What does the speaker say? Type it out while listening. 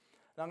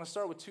Now, I'm going to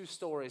start with two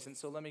stories, and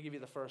so let me give you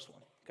the first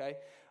one, okay?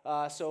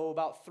 So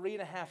about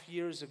 3.5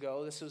 years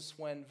ago, this was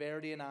when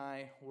Verity and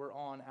I were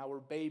on our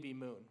baby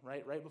moon,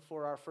 right? Right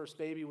before our first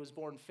baby was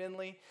born,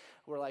 Finley.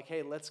 We're like,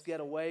 hey, let's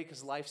get away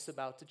because life's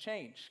about to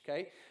change,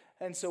 okay?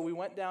 And so we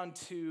went down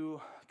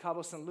to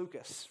Cabo San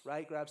Lucas,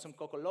 right? Grab some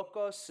Coco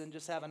Locos and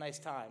just have a nice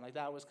time. Like,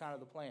 that was kind of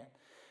the plan.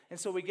 And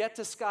so we get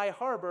to Sky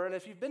Harbor, and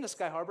if you've been to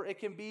Sky Harbor, it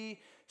can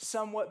be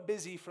somewhat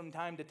busy from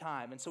time to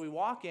time. And so we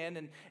walk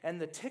in, and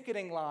the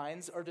ticketing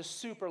lines are just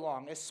super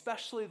long,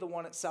 especially the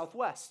one at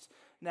Southwest.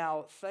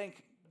 Now,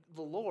 thank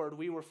the Lord,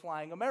 we were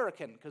flying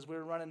American because we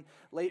were running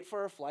late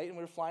for our flight, and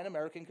we were flying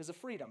American because of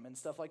freedom and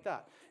stuff like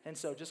that. And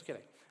so, just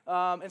kidding.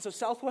 And so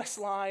Southwest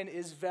line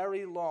is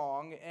very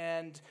long,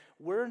 and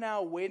we're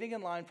now waiting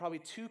in line, probably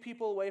 2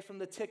 people away from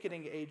the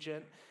ticketing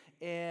agent.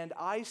 And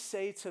I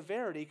say to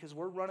Verity, because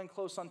we're running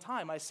close on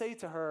time, I say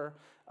to her,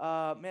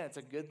 man, it's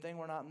a good thing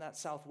we're not in that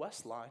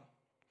Southwest line,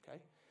 okay?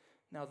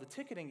 Now, the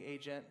ticketing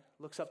agent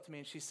looks up to me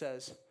and she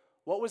says,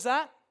 what was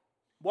that?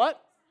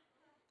 What?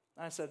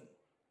 And I said,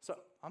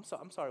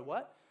 I'm sorry,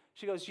 what?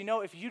 She goes,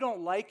 if you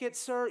don't like it,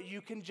 sir,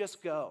 you can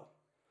just go.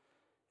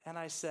 And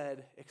I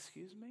said,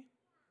 excuse me?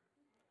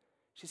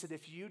 She said,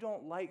 if you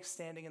don't like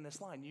standing in this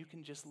line, you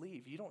can just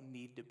leave. You don't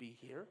need to be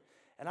here.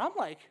 And I'm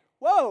like,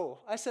 whoa.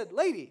 I said,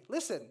 lady,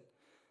 listen.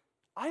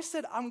 I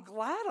said, I'm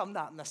glad I'm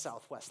not in the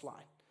Southwest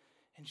line.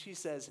 And she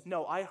says,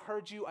 no, I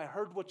heard you. I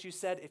heard what you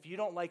said. If you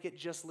don't like it,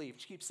 just leave.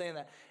 She keeps saying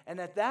that. And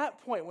at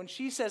that point, when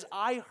she says,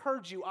 I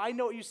heard you, I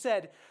know what you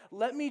said,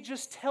 let me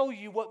just tell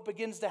you what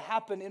begins to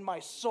happen in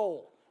my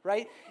soul,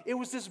 right? It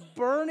was this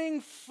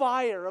burning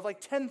fire of like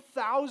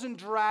 10,000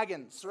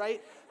 dragons, right,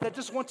 that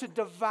just want to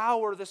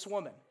devour this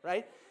woman,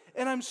 right?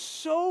 And I'm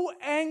so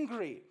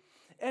angry.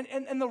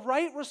 And the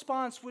right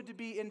response would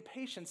be in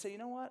patience. Say, you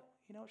know what?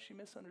 She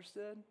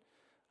misunderstood.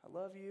 I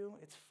love you.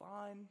 It's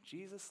fine.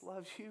 Jesus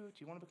loves you. Do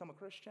you want to become a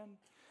Christian?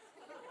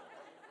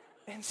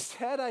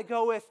 Instead, I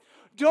go with,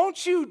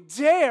 don't you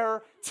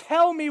dare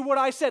tell me what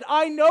I said.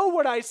 I know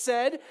what I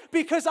said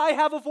because I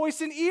have a voice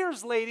in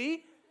ears,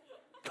 lady.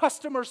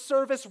 Customer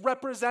service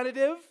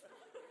representative.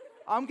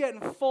 I'm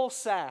getting full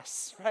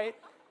sass, right?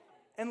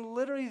 And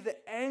literally the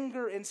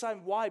anger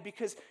inside, why?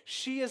 Because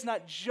she is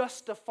not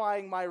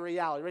justifying my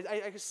reality.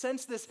 Right? I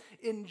sense this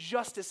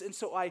injustice, and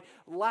so I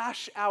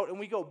lash out, and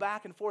we go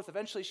back and forth.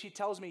 Eventually she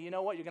tells me, you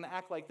know what, you're going to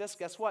act like this.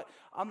 Guess what?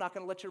 I'm not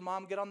going to let your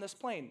mom get on this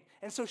plane.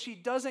 And so she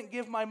doesn't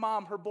give my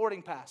mom her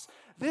boarding pass.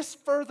 This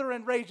further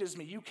enrages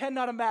me. You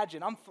cannot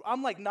imagine.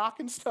 I'm like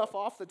knocking stuff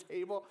off the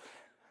table.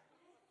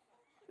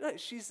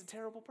 She's a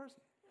terrible person.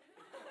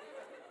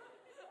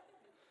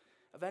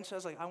 Eventually, I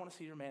was like, I want to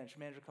see your manager.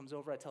 Manager comes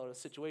over. I tell her the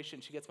situation.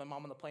 She gets my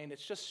mom on the plane.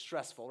 It's just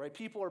stressful, right?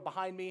 People are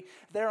behind me.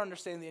 They're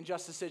understanding the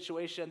injustice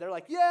situation. They're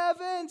like, yeah,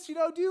 Vince,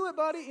 do it,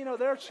 buddy.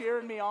 They're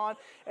cheering me on.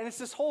 And it's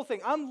this whole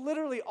thing. I'm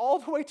literally all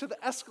the way to the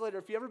escalator.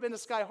 If you've ever been to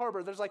Sky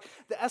Harbor, there's like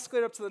the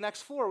escalator up to the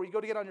next floor where you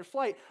go to get on your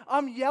flight.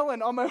 I'm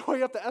yelling on my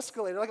way up the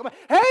escalator. Like,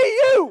 hey,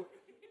 you!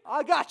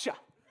 I gotcha,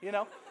 And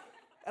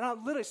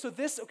I'm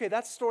literally,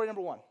 that's story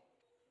number 1.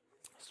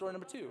 Story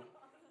number 2.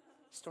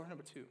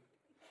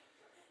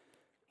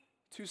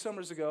 2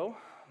 summers ago,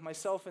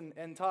 myself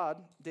and Todd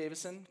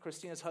Davison,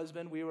 Christina's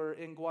husband, we were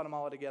in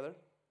Guatemala together.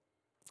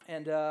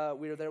 And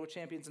we were there with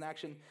Champions in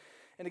Action.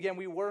 And again,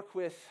 we work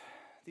with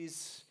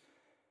these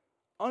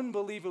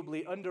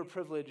unbelievably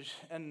underprivileged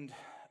and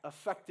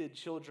affected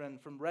children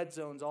from red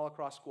zones all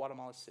across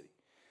Guatemala City.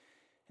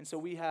 And so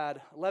we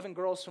had 11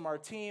 girls from our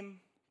team,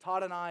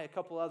 Todd and I, a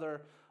couple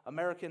other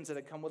Americans that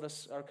had come with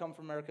us, or come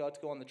from America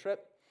to go on the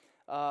trip.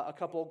 A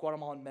couple of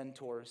Guatemalan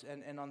mentors.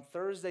 And on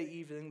Thursday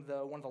evening,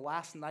 one of the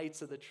last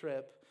nights of the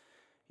trip,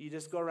 you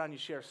just go around, you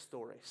share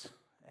stories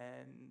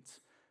and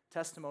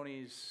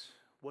testimonies,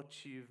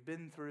 what you've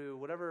been through,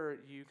 whatever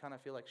you kind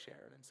of feel like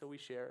sharing. And so we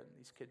share, and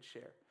these kids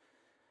share.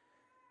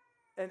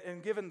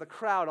 And given the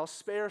crowd, I'll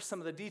spare some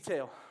of the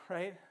detail,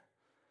 right?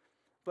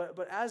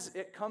 But as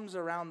it comes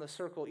around the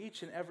circle,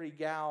 each and every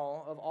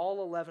gal of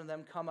all 11 of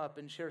them come up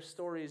and share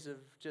stories of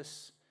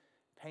just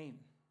pain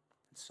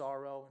and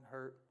sorrow and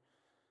hurt,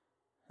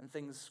 and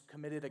things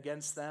committed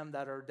against them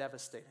that are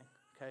devastating,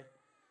 okay?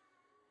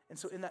 And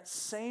so in that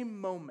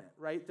same moment,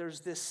 right,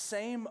 there's this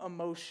same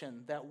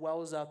emotion that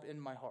wells up in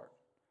my heart,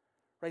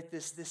 right?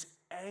 This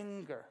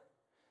anger,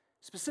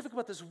 specific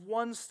about this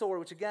one story,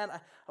 which again,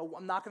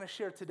 I'm not going to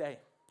share today,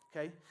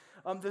 okay?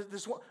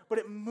 This one, but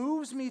it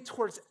moves me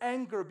towards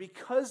anger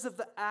because of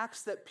the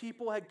acts that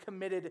people had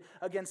committed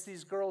against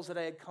these girls that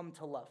I had come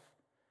to love.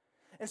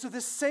 And so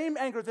this same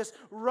anger, this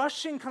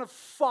rushing kind of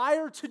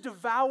fire to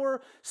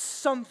devour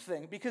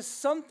something, because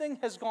something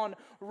has gone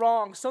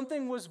wrong,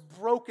 something was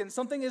broken,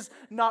 something is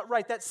not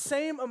right. That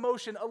same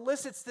emotion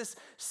elicits this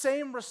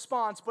same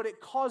response, but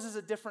it causes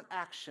a different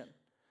action.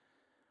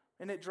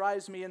 And it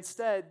drives me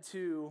instead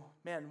to,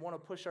 want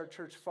to push our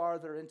church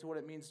farther into what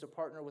it means to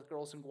partner with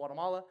girls in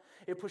Guatemala.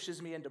 It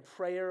pushes me into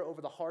prayer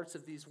over the hearts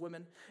of these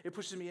women. It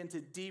pushes me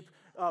into deep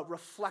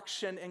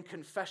reflection and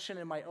confession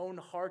in my own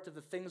heart of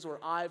the things where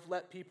I've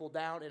let people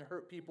down and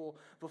hurt people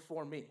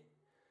before me.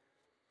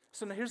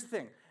 So now here's the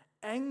thing.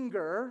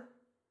 Anger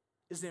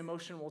is the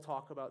emotion we'll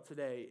talk about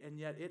today, and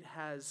yet it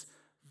has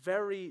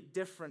very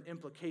different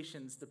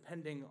implications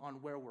depending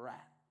on where we're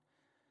at.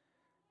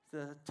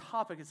 The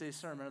topic of today's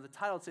sermon, or the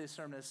title of today's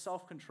sermon, is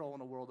Self-Control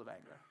in a World of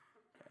Anger.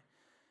 Okay.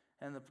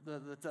 And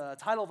the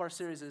title of our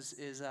series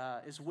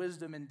is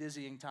Wisdom in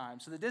Dizzying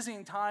Times. So the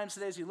dizzying times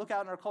today, as you look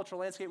out in our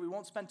cultural landscape, we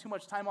won't spend too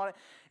much time on it.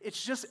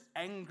 It's just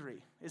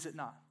angry, is it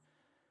not?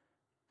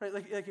 Right?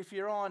 Like if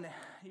you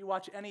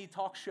watch any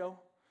talk show,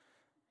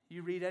 if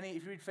you read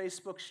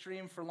Facebook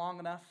stream for long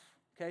enough,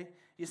 okay?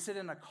 You sit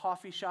in a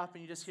coffee shop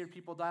and you just hear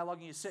people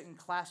dialoguing. You sit in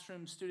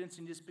classroom, students,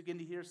 and you just begin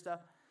to hear stuff.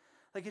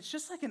 Like, it's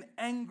just like an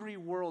angry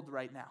world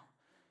right now.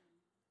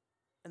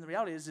 And the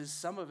reality is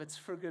some of it's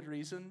for good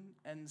reason,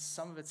 and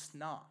some of it's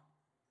not.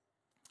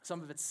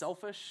 Some of it's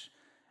selfish,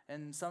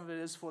 and some of it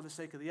is for the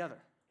sake of the other.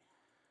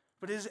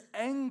 But it is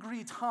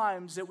angry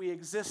times that we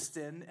exist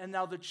in, and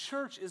now the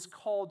church is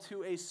called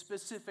to a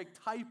specific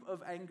type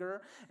of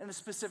anger and a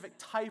specific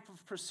type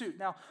of pursuit.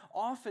 Now,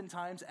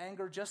 oftentimes,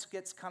 anger just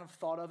gets kind of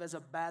thought of as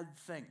a bad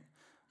thing.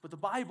 But the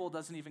Bible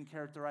doesn't even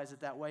characterize it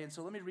that way. And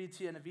so let me read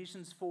to you in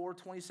Ephesians 4,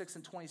 26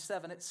 and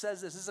 27. It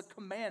says this is a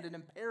command, an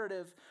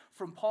imperative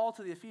from Paul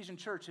to the Ephesian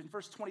church. In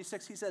verse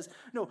 26, he says,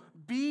 no,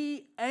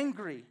 be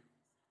angry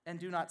and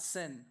do not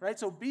sin, right?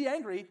 So be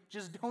angry,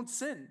 just don't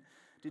sin.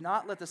 Do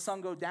not let the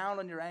sun go down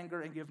on your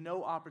anger and give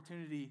no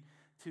opportunity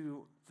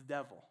to the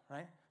devil,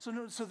 right? So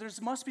there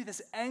must be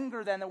this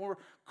anger then that we're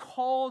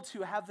called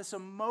to have this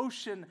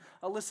emotion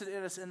elicit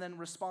in us and then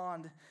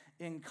respond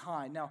in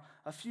kind. Now,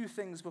 a few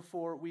things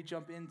before we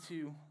jump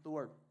into the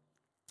word.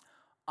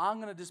 I'm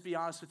going to just be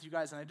honest with you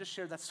guys, and I just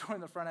shared that story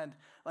in the front end.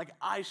 Like,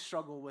 I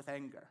struggle with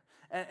anger.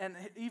 And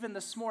even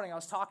this morning, I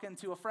was talking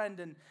to a friend,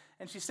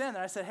 and she's standing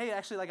there. I said, hey,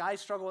 actually, like, I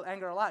struggle with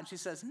anger a lot. And she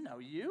says, no,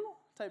 you?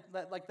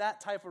 That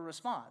type of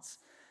response.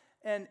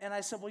 And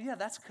I said, well, yeah,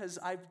 that's because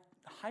I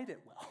hide it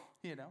well,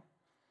 you know?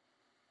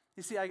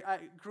 You see, I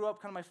grew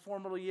up kind of my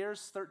formative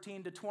years,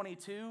 13 to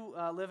 22,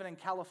 living in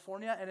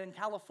California. And in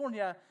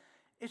California,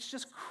 it's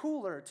just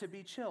cooler to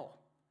be chill,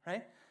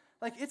 right?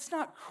 Like, it's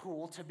not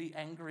cool to be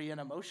angry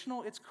and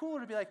emotional. It's cooler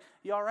to be like,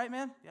 you all right,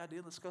 man? Yeah,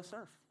 dude, let's go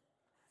surf.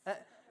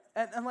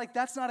 And like,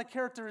 that's not a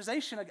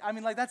characterization. I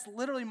mean, like, that's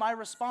literally my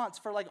response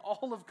for, like,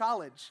 all of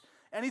college.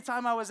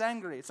 Anytime I was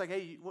angry, it's like,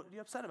 hey, what are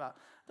you upset about?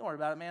 Don't worry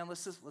about it, man.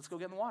 Let's go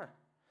get in the water.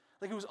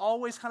 Like, it was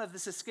always kind of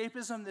this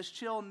escapism, this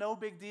chill, no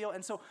big deal.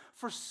 And so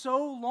for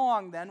so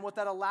long then, what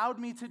that allowed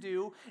me to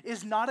do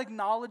is not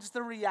acknowledge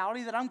the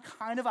reality that I'm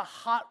kind of a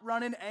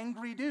hot-running,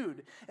 angry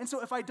dude. And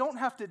so if I don't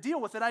have to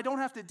deal with it, I don't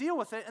have to deal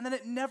with it, and then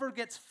it never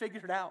gets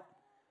figured out.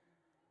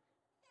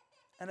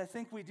 And I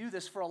think we do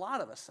this for a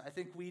lot of us. I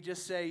think we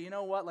just say, you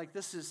know what, like,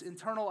 this is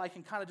internal. I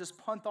can kind of just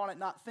punt on it,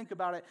 not think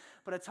about it.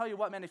 But I tell you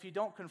what, man, if you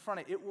don't confront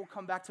it, it will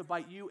come back to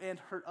bite you and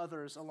hurt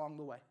others along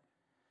the way.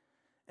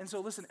 And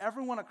so listen,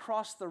 everyone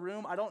across the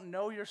room, I don't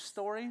know your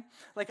story.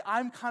 Like,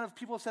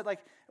 people have said, like,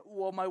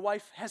 well, my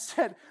wife has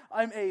said,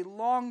 I'm a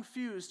long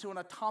fuse to an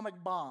atomic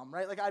bomb,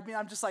 right? Like, I mean,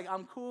 I'm just like,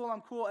 I'm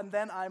cool, and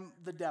then I'm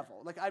the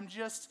devil. Like,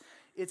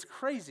 it's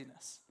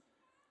craziness.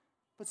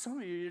 But some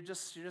of you,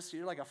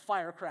 you're like a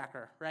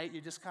firecracker, right?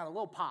 You just kind of a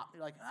little pop.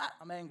 You're like,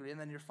 I'm angry, and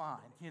then you're fine,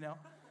 you know?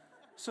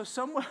 So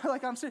somewhere,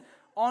 like I'm saying,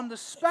 on the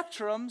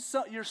spectrum,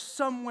 you're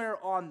somewhere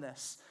on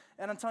this.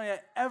 And I'm telling you,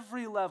 at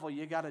every level,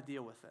 you got to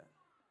deal with it.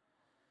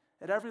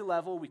 At every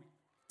level,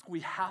 we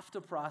have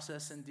to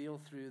process and deal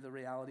through the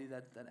reality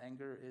that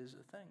anger is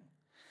a thing.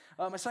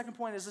 My second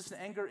point is this: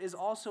 anger is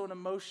also an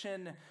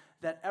emotion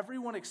that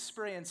everyone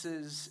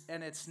experiences,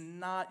 and it's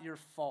not your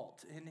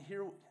fault. And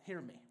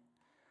hear me.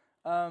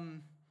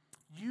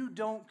 You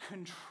don't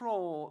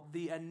control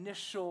the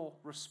initial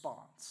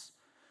response.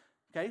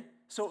 Okay?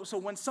 So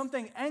when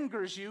something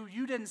angers you,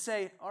 you didn't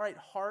say, all right,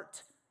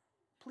 heart,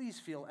 please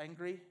feel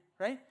angry,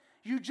 right?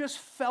 You just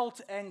felt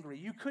angry.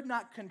 You could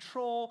not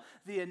control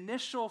the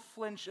initial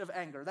flinch of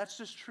anger. That's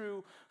just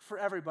true for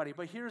everybody.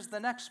 But here's the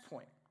next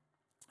point.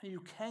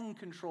 You can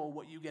control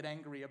what you get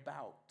angry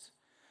about.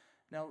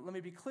 Now, let me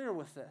be clear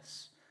with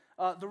this.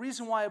 The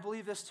reason why I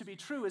believe this to be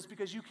true is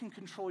because you can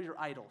control your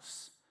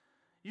idols.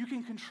 You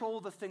can control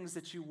the things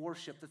that you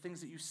worship, the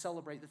things that you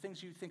celebrate, the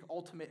things you think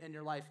ultimate in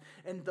your life.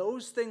 And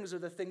those things are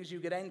the things you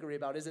get angry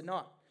about, is it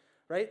not?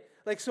 Right?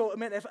 Like, so, I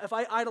mean, if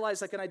I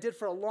idolize, like, and I did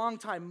for a long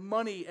time,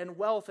 money and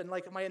wealth, and,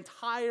 like, my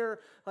entire,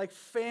 like,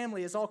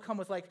 family has all come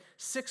with, like,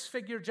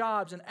 6-figure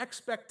jobs and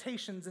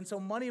expectations, and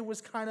so money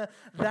was kind of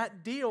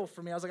that deal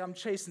for me. I was like, I'm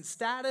chasing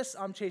status,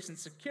 I'm chasing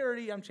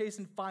security, I'm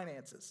chasing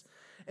finances.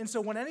 And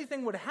so when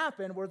anything would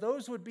happen where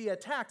those would be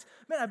attacked,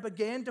 man, I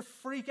began to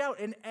freak out,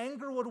 and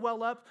anger would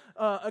well up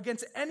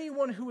against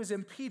anyone who was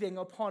impeding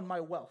upon my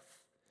wealth.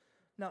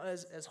 Now,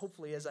 as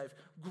hopefully as I've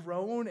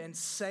grown and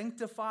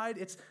sanctified,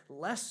 it's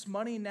less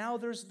money now.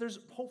 There's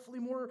hopefully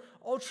more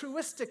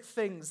altruistic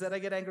things that I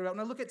get angry about.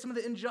 And I look at some of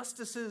the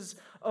injustices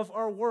of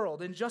our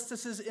world,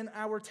 injustices in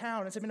our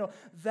town, and say,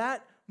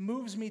 that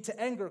moves me to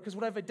anger, because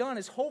what I've done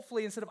is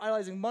hopefully instead of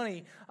idolizing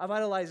money, I've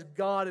idolized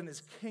God and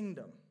his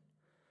kingdom.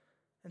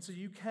 And so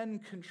you can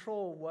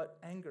control what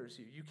angers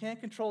you. You can't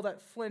control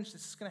that flinch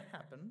that's just going to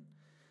happen.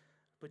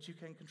 but you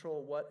can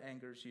control what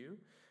angers you.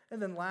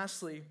 And then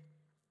lastly,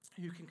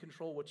 you can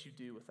control what you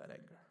do with that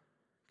anger.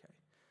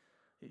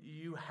 Okay?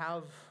 You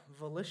have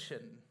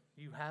volition.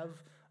 You have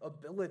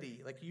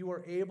ability. Like you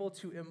are able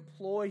to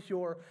employ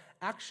your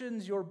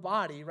actions, your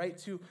body, right,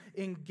 to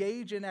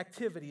engage in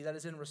activity that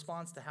is in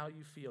response to how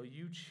you feel.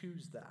 You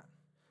choose that,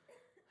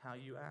 how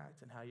you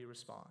act and how you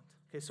respond.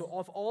 Okay, so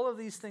if all of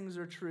these things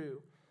are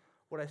true,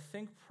 what I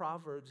think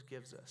Proverbs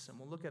gives us, and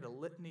we'll look at a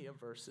litany of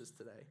verses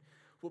today,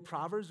 what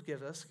Proverbs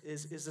gives us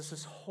is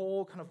this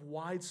whole kind of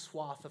wide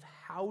swath of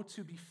how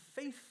to be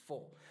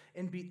faithful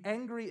and be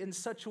angry in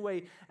such a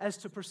way as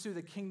to pursue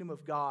the kingdom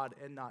of God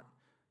and not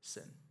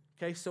sin.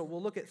 Okay, so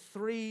we'll look at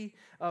three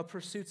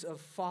pursuits of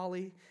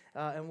folly,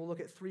 and we'll look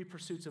at three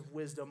pursuits of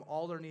wisdom,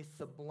 all underneath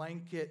the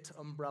blanket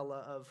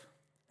umbrella of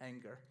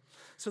anger.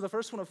 So the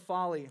first one of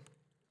folly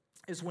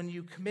is when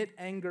you commit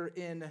anger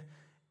in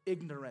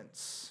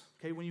ignorance.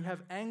 Okay, when you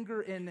have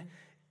anger in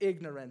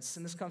ignorance,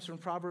 and this comes from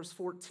Proverbs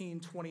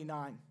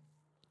 14:29.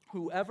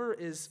 Whoever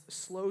is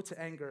slow to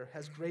anger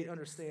has great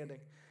understanding,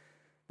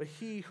 but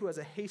he who has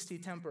a hasty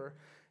temper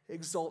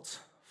exalts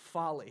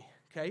folly.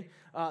 Okay,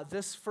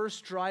 this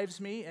first drives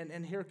me,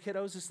 and here,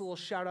 kiddos, this little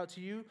shout out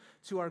to you,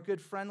 to our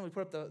good friend. We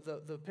put up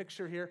the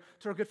picture here,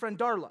 to our good friend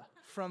Darla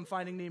from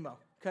Finding Nemo.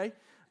 Okay,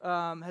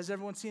 has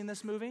everyone seen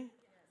this movie?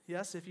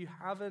 Yes. If you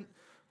haven't,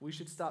 we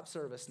should stop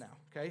service now.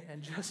 Okay,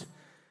 and just.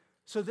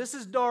 So this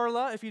is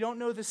Darla. If you don't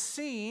know the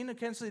scene,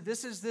 essentially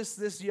this is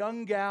this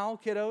young gal,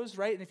 kiddos,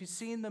 right? And if you've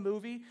seen the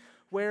movie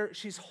where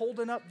she's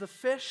holding up the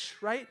fish,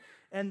 right?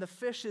 And the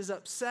fish is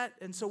upset.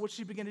 And so what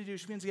she begins to do,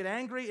 she begins to get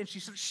angry and she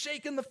starts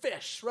shaking the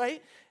fish,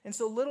 right? And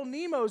so little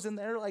Nemo's in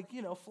there, like,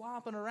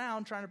 flopping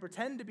around, trying to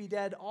pretend to be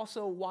dead,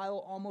 also while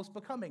almost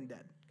becoming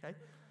dead, okay?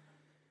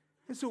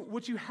 And so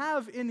what you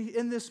have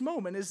in this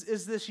moment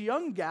is this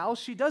young gal.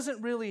 She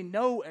doesn't really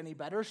know any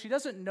better. She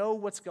doesn't know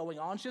what's going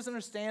on. She doesn't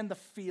understand the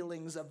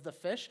feelings of the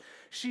fish.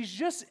 She's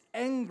just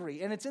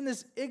angry, and it's in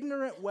this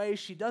ignorant way.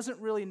 She doesn't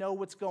really know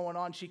what's going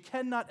on. She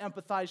cannot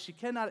empathize. She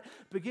cannot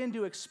begin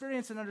to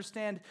experience and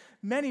understand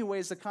many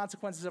ways the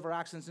consequences of her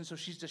actions, and so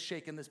she's just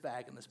shaking this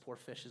bag, and this poor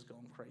fish is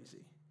going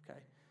crazy, okay?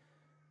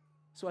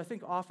 So I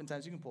think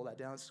oftentimes, you can pull that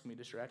down. It's going to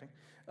be distracting.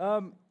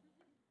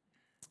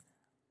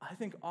 I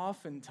think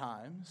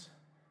oftentimes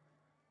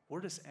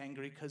we're just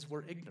angry because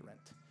we're ignorant.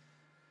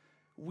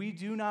 We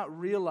do not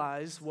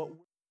realize what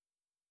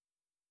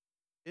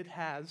it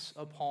has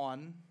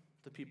upon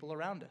the people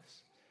around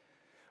us.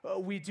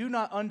 We do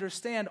not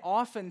understand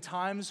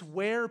oftentimes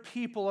where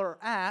people are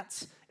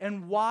at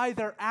and why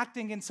they're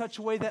acting in such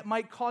a way that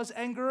might cause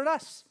anger at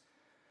us.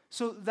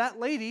 So that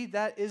lady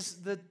that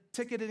is the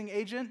ticketing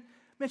agent,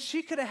 man,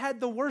 she could have had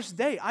the worst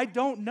day. I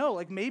don't know.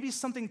 Like maybe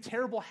something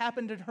terrible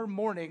happened in her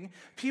morning.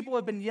 People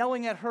have been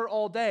yelling at her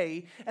all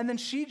day, and then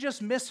she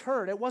just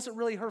misheard. It wasn't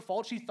really her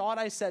fault. She thought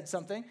I said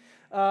something.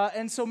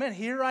 And so, man,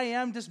 here I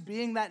am just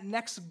being that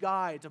next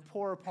guy to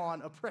pour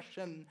upon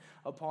oppression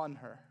upon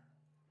her.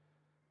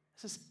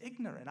 This is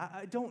ignorant.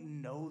 I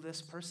don't know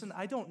this person.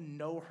 I don't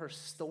know her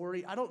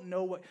story. I don't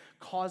know what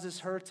causes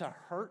her to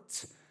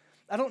hurt.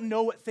 I don't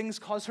know what things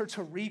cause her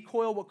to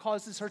recoil, what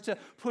causes her to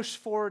push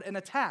forward and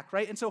attack,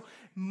 right? And so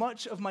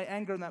much of my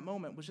anger in that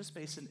moment was just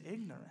based in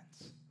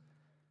ignorance.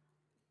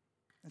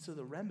 And so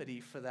the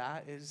remedy for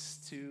that is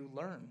to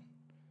learn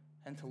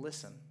and to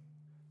listen.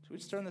 Should we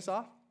just turn this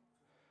off?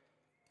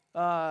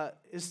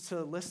 Is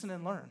to listen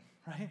and learn,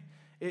 right?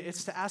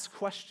 It's to ask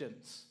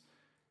questions.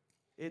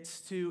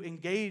 It's to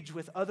engage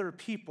with other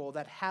people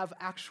that have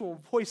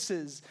actual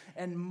voices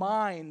and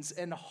minds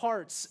and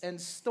hearts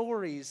and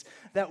stories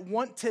that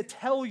want to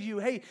tell you,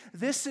 hey,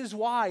 this is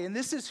why and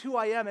this is who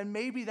I am, and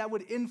maybe that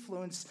would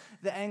influence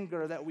the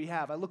anger that we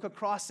have. I look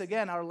across,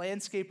 again, our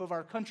landscape of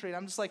our country, and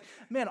I'm just like,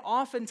 man,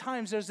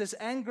 oftentimes there's this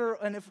anger,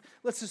 and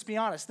let's just be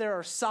honest, there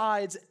are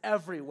sides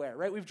everywhere,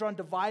 right? We've drawn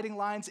dividing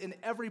lines in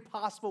every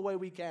possible way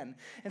we can.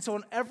 And so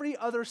on every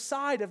other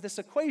side of this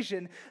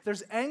equation,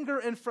 there's anger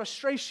and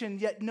frustration,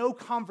 yet no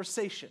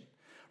conversation,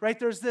 right?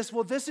 There's this,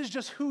 well, this is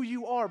just who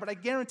you are, but I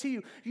guarantee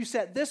you, you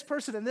set this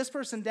person and this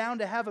person down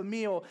to have a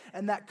meal,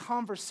 and that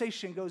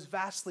conversation goes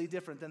vastly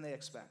different than they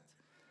expect.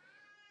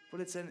 But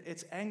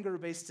it's anger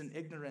based in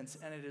ignorance,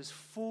 and it is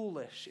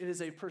foolish. It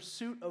is a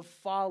pursuit of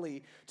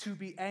folly to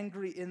be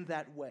angry in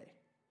that way,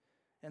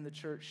 and the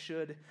church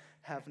should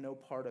have no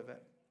part of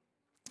it.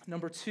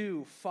 Number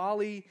two,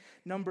 folly.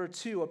 Number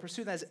two, a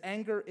pursuit that has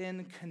anger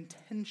in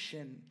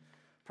contention.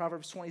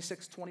 Proverbs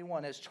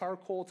 26:21, as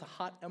charcoal to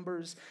hot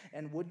embers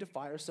and wood to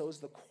fire, so is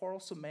the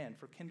quarrelsome man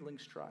for kindling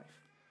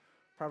strife.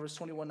 Proverbs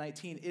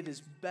 21:19, it is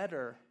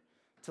better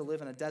to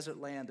live in a desert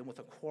land than with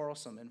a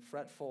quarrelsome and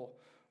fretful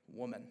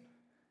woman.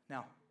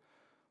 Now,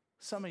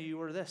 some of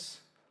you are this.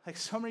 Like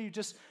some of you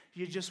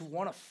just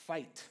want to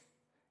fight.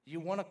 You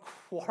want to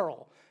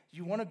quarrel.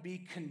 You want to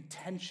be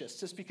contentious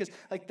just because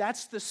like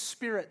that's the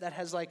spirit that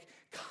has like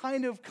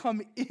kind of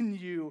come in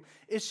you,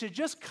 is to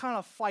just kind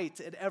of fight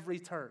at every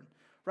turn.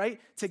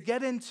 Right? To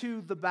get into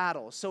the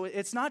battle. So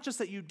it's not just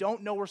that you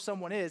don't know where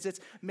someone is.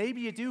 It's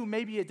maybe you do,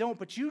 maybe you don't,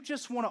 but you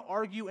just want to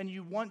argue and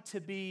you want to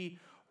be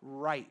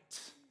right.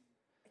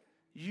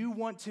 You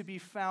want to be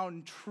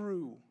found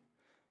true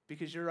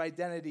because your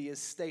identity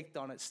is staked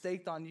on it,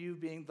 staked on you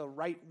being the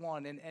right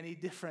one in any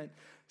different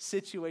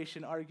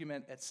situation,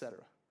 argument, etc.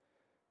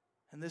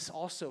 And this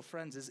also,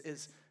 friends,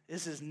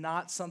 this is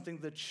not something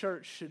the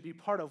church should be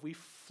part of. We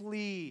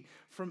flee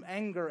from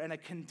anger and a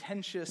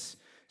contentious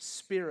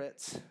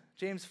spirit.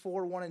 James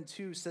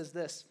 4:1-2 says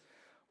this,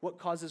 "What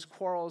causes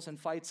quarrels and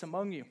fights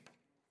among you?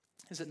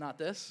 Is it not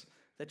this,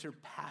 that your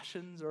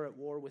passions are at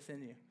war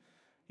within you?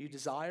 You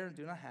desire and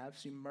do not have,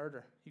 so you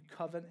murder. You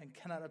covet and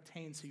cannot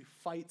obtain, so you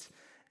fight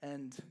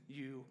and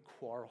you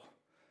quarrel."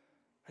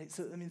 Right?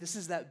 So, this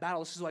is that battle.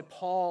 This is why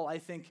Paul, I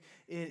think,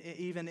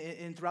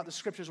 even throughout the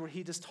scriptures where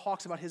he just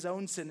talks about his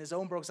own sin, his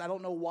own brokenness. I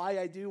don't know why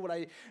I do what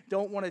I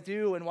don't want to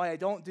do and why I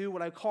don't do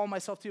what I call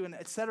myself to, and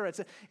et cetera.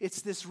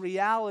 It's this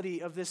reality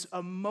of this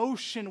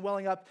emotion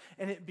welling up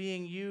and it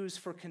being used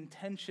for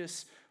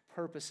contentious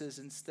purposes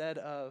instead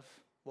of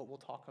what we'll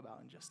talk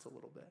about in just a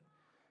little bit,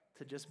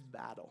 to just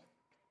battle.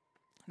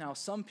 Now,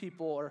 some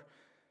people are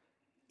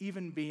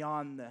even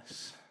beyond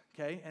this.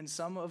 Okay, and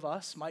some of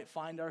us might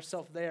find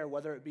ourselves there,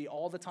 whether it be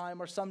all the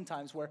time or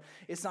sometimes, where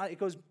it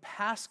goes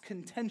past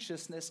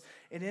contentiousness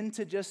and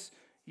into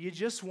you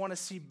just want to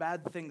see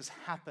bad things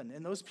happen.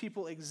 And those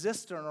people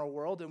exist in our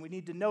world, and we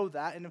need to know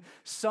that. And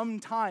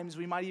sometimes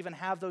we might even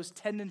have those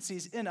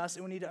tendencies in us,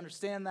 and we need to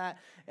understand that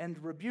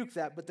and rebuke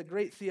that. But the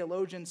great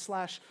theologian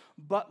 /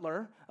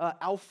 butler,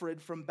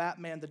 Alfred from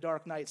Batman: The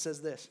Dark Knight,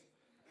 says this: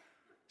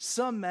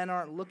 "Some men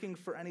aren't looking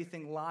for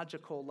anything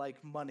logical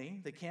like money.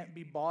 They can't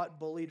be bought,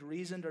 bullied,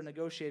 reasoned, or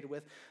negotiated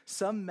with.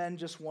 Some men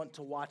just want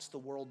to watch the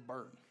world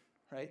burn,"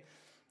 right?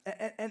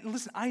 And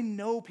listen, I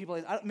know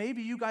people,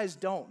 maybe you guys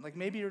don't. Like,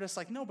 maybe you're just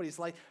like, nobody's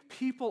like,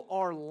 people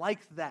are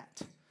like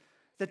that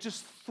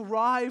just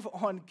thrive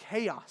on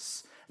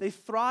chaos. They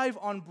thrive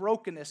on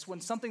brokenness.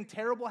 When something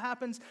terrible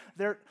happens,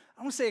 they're,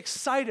 I don't say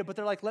excited, but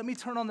they're like, let me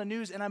turn on the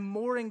news, and I'm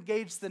more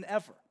engaged than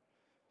ever.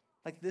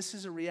 Like, this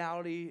is a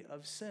reality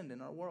of sin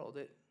in our world.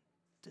 It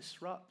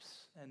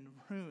disrupts and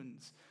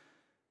ruins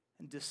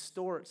and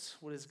distorts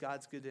what is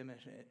God's good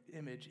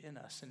image in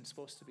us and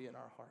supposed to be in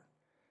our heart.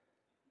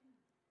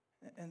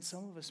 And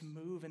some of us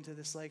move into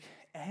this like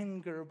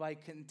anger by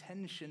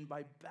contention,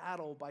 by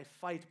battle, by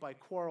fight, by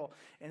quarrel,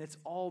 and it's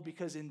all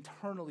because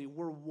internally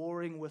we're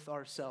warring with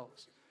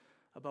ourselves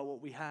about what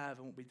we have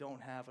and what we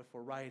don't have, if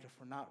we're right, if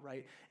we're not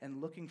right,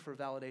 and looking for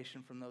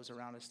validation from those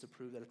around us to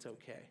prove that it's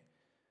okay.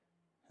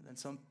 And then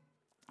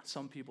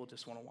some people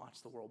just want to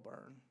watch the world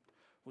burn,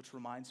 which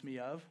reminds me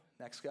of,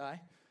 next guy,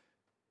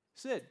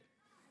 Sid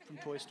from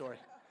Toy Story.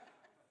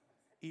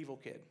 Evil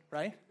kid,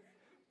 right?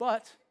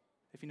 But,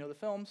 if you know the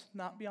films,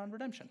 not beyond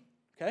redemption,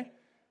 okay?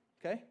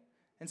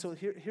 And so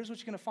here's what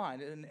you're going to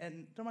find,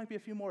 and there might be a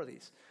few more of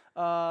these,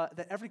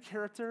 that every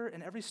character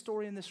and every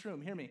story in this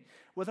room, hear me,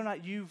 whether or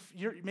not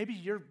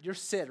you're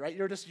Sid, right?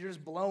 You're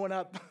just blowing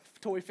up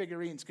toy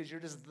figurines because you're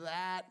just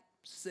that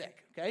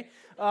sick, okay?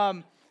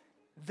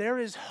 There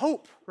is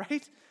hope,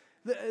 right?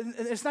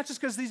 It's not just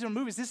because these are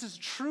movies. This is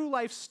true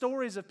life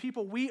stories of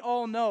people we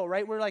all know,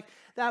 right? We're like,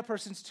 that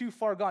person's too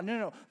far gone.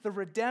 No. The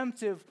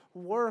redemptive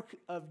work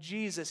of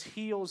Jesus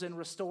heals and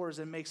restores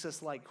and makes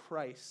us like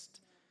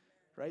Christ,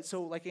 right?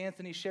 So like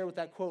Anthony shared with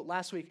that quote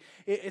last week,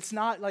 it's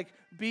not like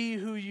be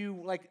who you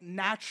like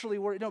naturally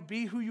were. No,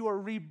 be who you are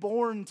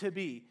reborn to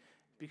be,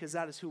 because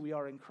that is who we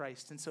are in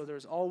Christ. And so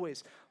there's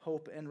always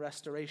hope and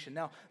restoration.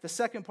 Now, the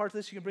second part of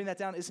this, you can bring that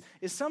down, is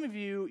some of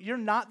you, you're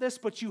not this,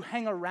 but you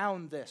hang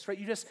around this, right?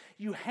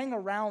 You hang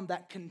around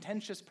that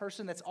contentious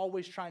person that's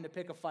always trying to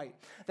pick a fight,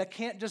 that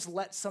can't just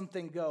let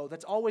something go,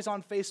 that's always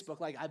on Facebook,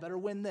 like, I better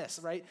win this,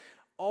 right?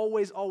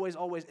 Always,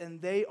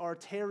 and they are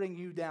tearing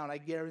you down, I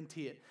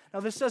guarantee it.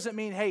 Now, this doesn't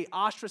mean, hey,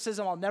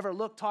 ostracism, I'll never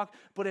talk,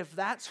 but if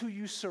that's who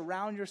you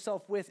surround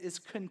yourself with is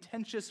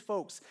contentious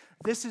folks,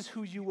 this is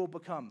who you will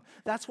become.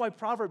 That's why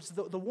Proverbs,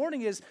 the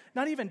warning is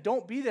not even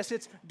don't be this,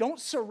 it's don't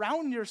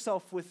surround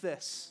yourself with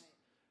this.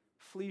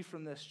 Flee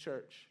from this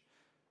church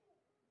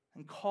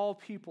and call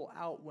people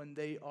out when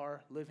they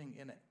are living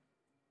in it,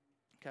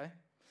 okay?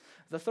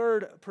 The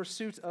third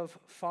pursuit of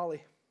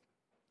folly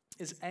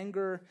is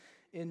anger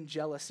in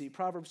jealousy.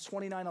 Proverbs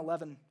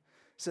 29:11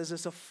 says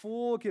this: "A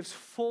fool gives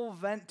full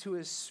vent to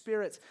his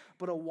spirit,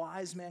 but a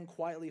wise man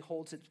quietly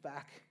holds it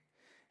back."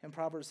 And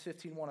Proverbs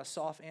 15:1, "A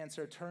soft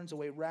answer turns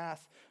away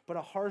wrath, but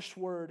a harsh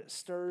word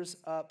stirs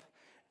up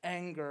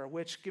anger."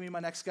 Which, give me my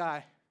next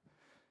guy,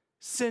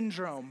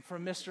 Syndrome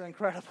from Mr.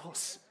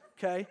 Incredibles,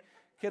 okay?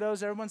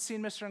 Kiddos, everyone's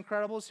seen Mr.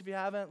 Incredibles? If you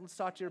haven't, let's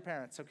talk to your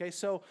parents, okay?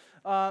 So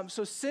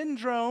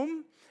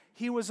Syndrome,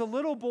 he was a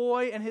little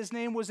boy, and his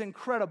name was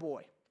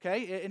Incrediboy.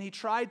 Okay, and he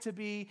tried to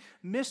be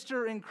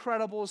Mr.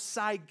 Incredible's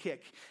sidekick.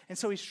 And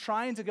so he's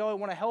trying to go, I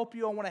want to help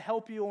you, I want to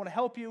help you, I want to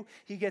help you.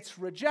 He gets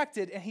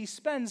rejected, and he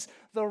spends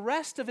the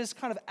rest of his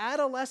kind of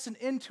adolescent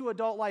into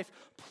adult life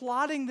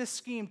plotting this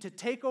scheme to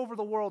take over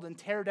the world and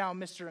tear down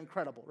Mr.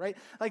 Incredible, right?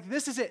 Like,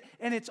 this is it.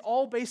 And it's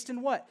all based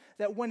in what?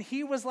 That when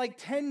he was like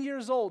 10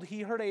 years old,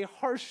 he heard a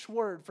harsh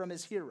word from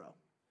his hero.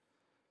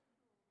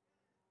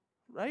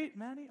 Right,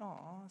 Maddie?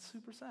 Aw, it's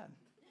super sad.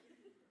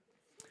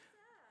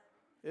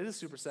 It is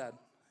super sad.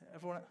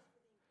 Everyone,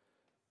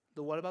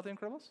 the what about The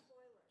Incredibles?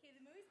 Okay,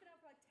 the movie's been out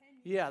for like 10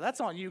 years. Yeah, that's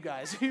on you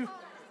guys. You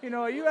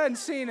hadn't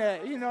seen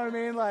it. You know what I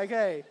mean? Like,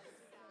 hey,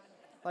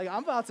 like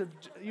I'm about to,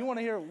 you want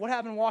to hear what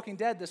happened in Walking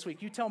Dead this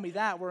week? You tell me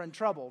that, we're in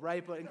trouble,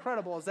 right? But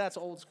Incredibles, that's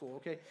old school,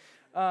 okay?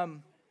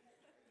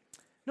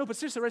 No, but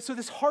seriously, right? So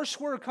this harsh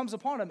word comes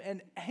upon him,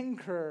 and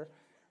anger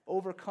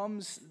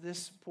overcomes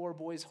this poor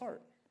boy's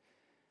heart.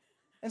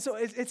 And so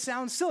it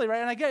sounds silly, right?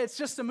 And I get it, it's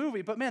just a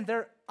movie, but man,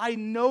 I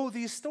know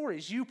these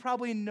stories. You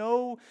probably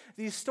know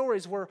these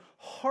stories where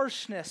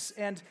harshness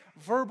and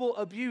verbal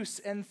abuse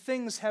and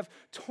things have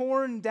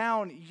torn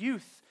down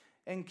youth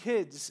and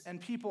kids and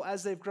people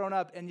as they've grown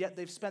up, and yet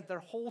they've spent their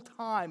whole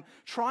time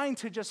trying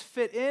to just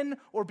fit in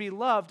or be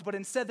loved, but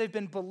instead they've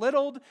been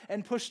belittled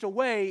and pushed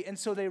away, and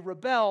so they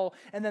rebel.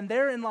 And then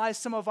therein lies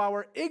some of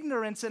our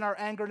ignorance and our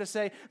anger to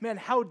say, man,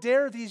 how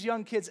dare these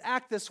young kids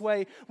act this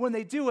way when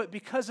they do it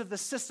because of the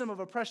system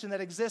of oppression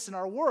that exists in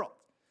our world.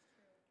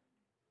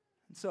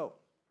 And so,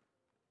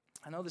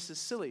 I know this is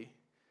silly,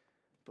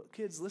 but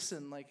kids,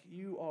 listen, like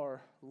you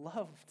are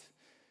loved.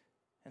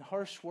 And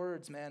harsh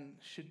words, man,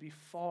 should be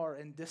far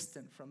and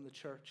distant from the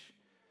church.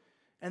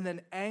 And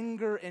then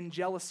anger and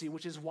jealousy,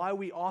 which is why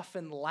we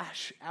often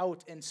lash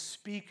out and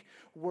speak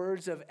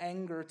words of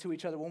anger to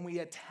each other. When we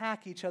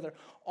attack each other,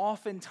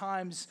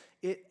 oftentimes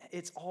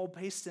it's all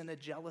based in a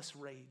jealous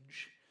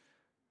rage.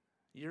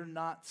 You're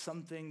not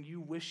something you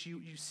wish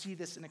you see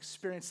this and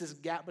experience this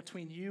gap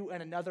between you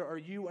and another, or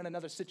you and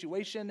another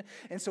situation.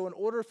 And so in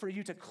order for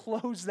you to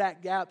close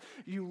that gap,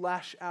 you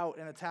lash out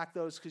and attack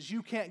those because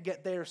you can't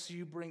get there, so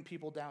you bring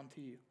people down to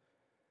you.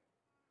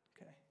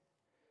 Okay.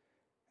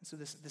 And so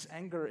this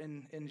anger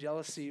and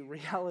jealousy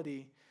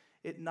reality,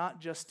 it not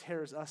just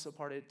tears us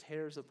apart, it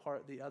tears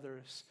apart the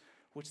others,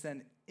 which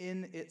then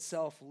in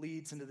itself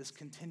leads into this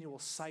continual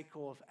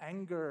cycle of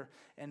anger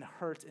and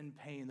hurt and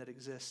pain that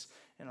exists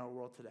in our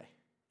world today.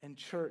 In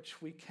church,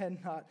 we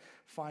cannot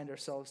find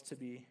ourselves to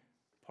be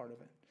part of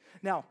it.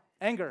 Now,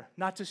 anger,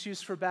 not just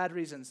used for bad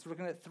reasons. We're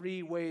looking at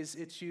 3 ways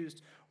it's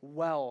used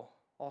well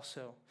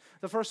also.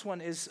 The first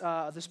one is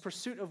this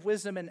pursuit of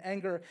wisdom and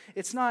anger.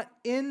 It's not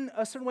in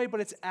a certain way,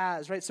 but it's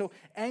as, right? So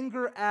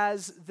anger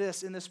as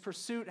this, in this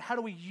pursuit, how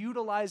do we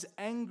utilize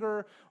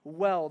anger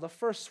well? The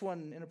first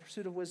one in a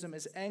pursuit of wisdom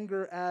is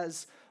anger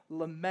as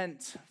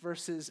lament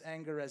versus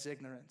anger as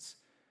ignorance.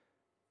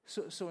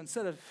 So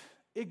instead of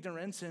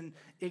ignorance and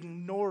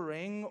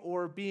ignoring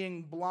or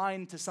being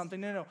blind to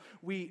something, no,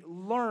 we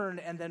learn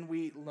and then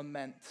we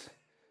lament.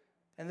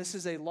 And this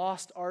is a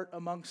lost art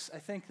amongst, I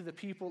think, the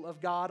people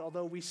of God,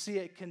 although we see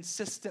it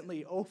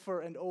consistently over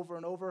and over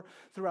and over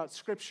throughout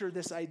Scripture,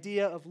 this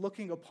idea of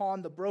looking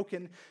upon the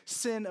broken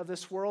sin of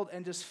this world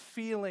and just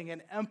feeling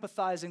and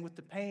empathizing with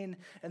the pain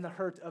and the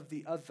hurt of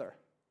the other.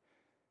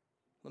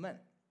 Lament.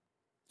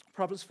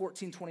 Proverbs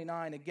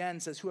 14:29 again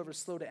says, whoever is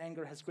slow to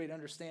anger has great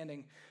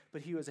understanding,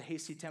 but he who has a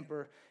hasty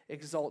temper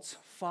exalts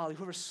folly.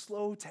 Whoever is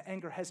slow to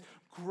anger has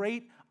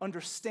great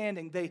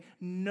understanding. They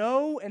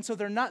know, and so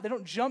they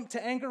don't jump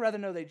to anger, rather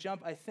no, they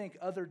jump, I think,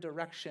 other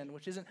direction,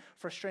 which isn't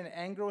frustrated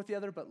anger with the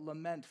other, but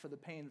lament for the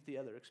pain that the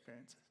other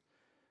experiences.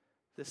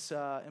 This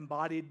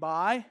embodied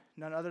by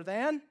none other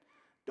than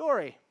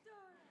Dory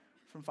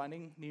from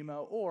Finding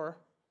Nemo or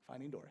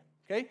Finding Dory,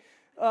 okay?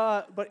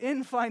 But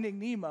in Finding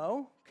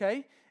Nemo,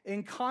 okay,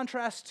 in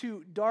contrast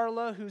to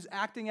Darla, who's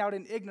acting out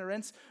in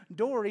ignorance,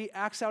 Dory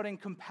acts out in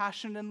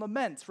compassion and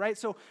lament, right?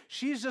 So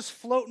she's just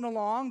floating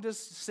along,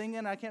 just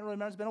singing. I can't really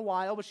remember, it's been a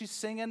while, but she's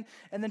singing,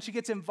 and then she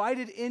gets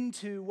invited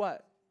into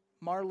what?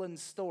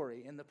 Marlin's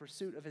story in the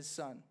pursuit of his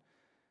son.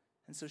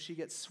 And so she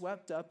gets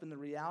swept up in the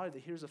reality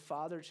that here's a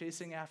father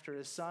chasing after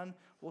his son.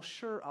 Well,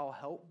 sure, I'll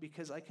help,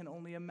 because I can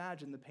only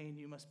imagine the pain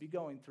you must be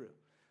going through.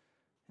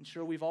 And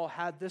sure, we've all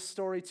had this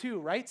story too,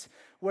 right?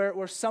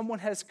 Where someone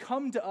has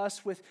come to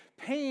us with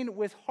pain,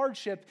 with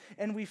hardship,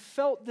 and we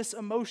felt this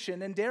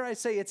emotion. And dare I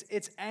say,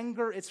 it's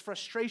anger, it's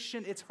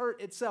frustration, it's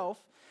hurt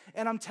itself.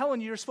 And I'm telling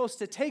you, you're supposed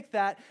to take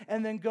that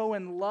and then go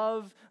and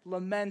love,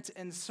 lament,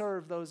 and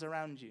serve those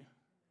around you,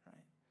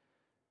 right?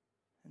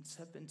 And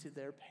step into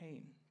their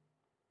pain,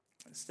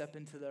 and step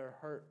into their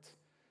hurt,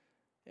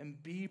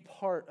 and be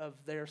part of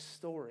their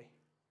story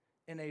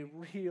in a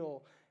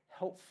real,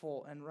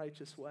 helpful, and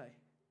righteous way.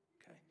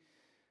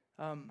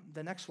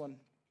 The next one,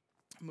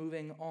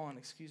 moving on,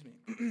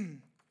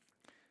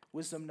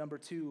 wisdom number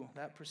 2,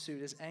 that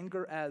pursuit is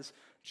anger as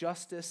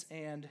justice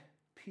and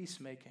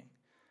peacemaking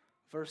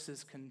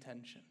versus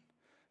contention.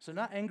 So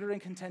not anger and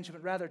contention,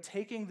 but rather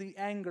taking the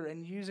anger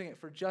and using it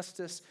for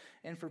justice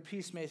and for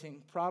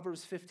peacemaking.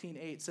 Proverbs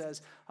 15:8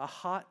 says, a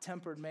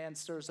hot-tempered man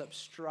stirs up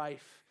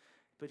strife,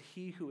 but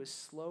he who is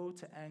slow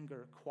to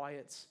anger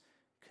quiets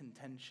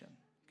contention.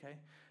 Okay?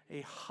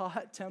 A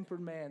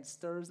hot-tempered man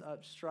stirs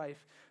up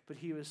strife, but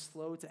he who is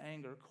slow to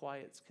anger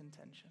quiets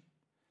contention.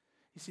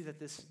 You see that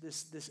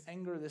this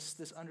anger,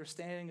 this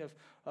understanding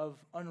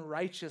of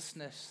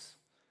unrighteousness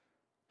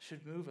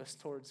should move us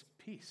towards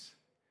peace,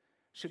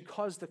 should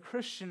cause the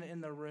Christian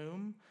in the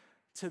room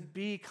to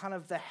be kind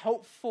of the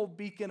helpful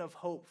beacon of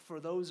hope for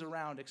those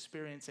around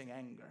experiencing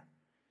anger.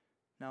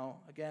 Now,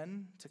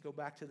 again, to go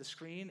back to the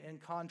screen, in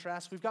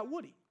contrast, we've got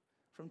Woody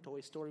from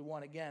Toy Story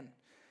 1 again.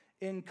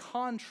 In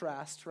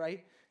contrast,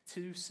 right,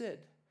 to Sid.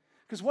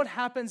 Because what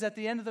happens at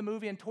the end of the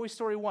movie in Toy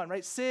Story 1,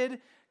 right? Sid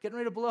getting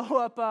ready to blow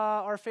up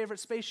our favorite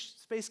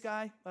space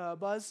guy,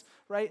 Buzz,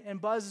 right? And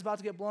Buzz is about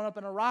to get blown up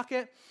in a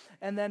rocket.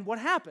 And then what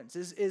happens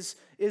is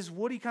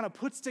Woody kind of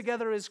puts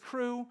together his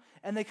crew,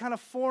 and they kind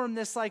of form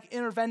this like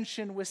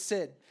intervention with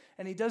Sid.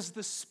 And he does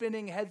the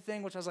spinning head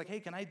thing, which I was like, hey,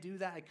 can I do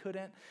that? I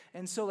couldn't.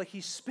 And so like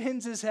he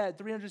spins his head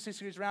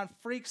 360 degrees around,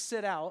 freaks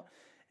Sid out,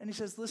 and he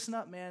says, listen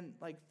up, man,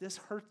 like this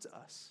hurts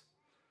us.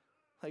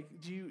 Like,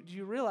 do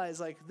you realize,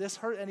 like, this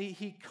hurt? And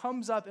he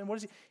comes up, and what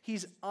is he?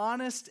 He's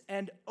honest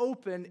and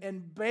open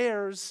and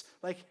bears,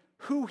 like,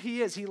 who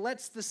he is. He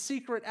lets the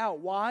secret out.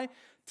 Why?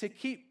 To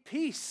keep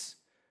peace,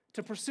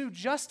 to pursue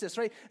justice,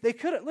 right? They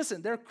could have,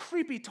 listen, they're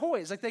creepy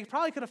toys. Like, they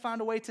probably could have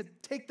found a way to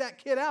take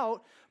that kid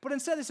out, but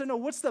instead they said, no,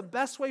 what's the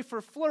best way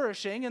for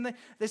flourishing? And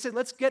they said,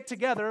 let's get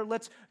together.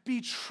 Let's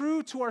be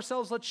true to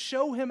ourselves. Let's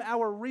show him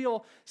our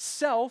real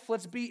self.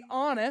 Let's be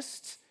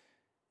honest.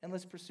 And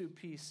let's pursue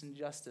peace and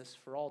justice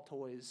for all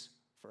toys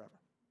forever.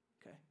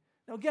 Okay.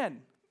 Now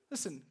again,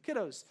 listen,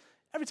 kiddos,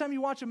 every time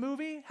you watch a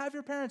movie, have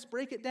your parents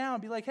break it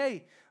down. Be like,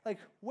 hey, like,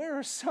 where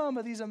are some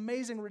of these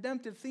amazing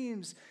redemptive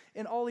themes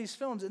in all these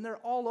films? And they're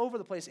all over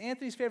the place.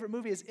 Anthony's favorite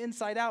movie is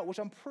Inside Out, which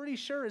I'm pretty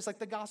sure is like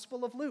the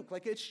Gospel of Luke.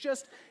 Like,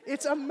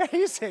 it's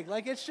amazing.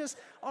 Like, it's just,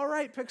 all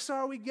right,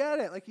 Pixar, we get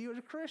it. Like, you're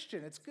a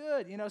Christian. It's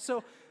good, you know.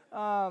 So,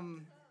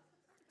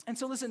 and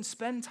so listen,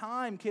 spend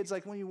time, kids,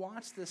 like when you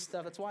watch this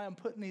stuff. That's why I'm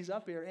putting these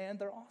up here, and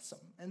they're awesome.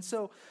 And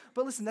so,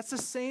 but listen, that's the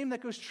same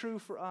that goes true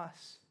for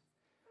us.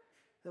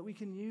 That we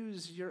can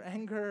use your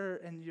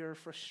anger and your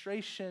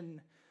frustration,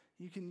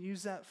 you can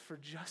use that for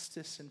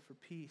justice and for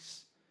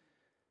peace.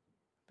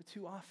 But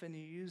too often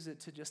you use it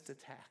to just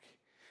attack,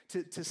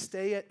 to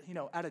stay at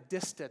a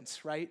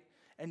distance, right?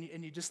 And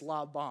you just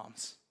lob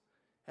bombs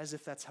as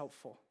if that's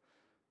helpful.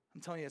 I'm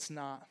telling you, it's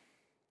not.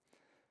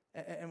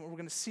 And we're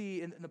going to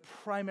see in the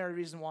primary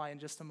reason why in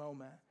just a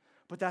moment.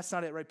 But that's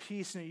not it, right?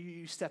 Peace,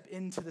 you step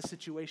into the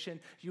situation,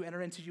 you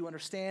enter into, you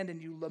understand,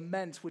 and you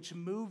lament, which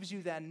moves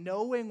you then,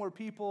 knowing where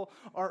people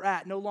are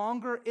at, no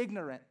longer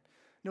ignorant,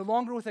 no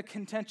longer with a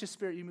contentious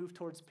spirit, you move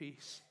towards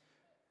peace.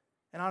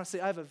 And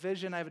honestly, I have a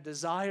vision, I have a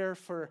desire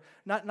for,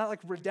 not like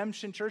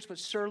Redemption Church, but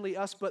surely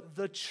us, but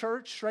the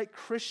church, right?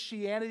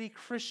 Christianity,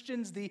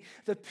 Christians, the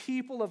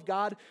people of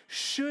God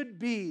should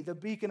be the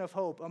beacon of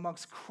hope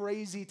amongst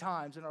crazy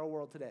times in our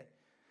world today.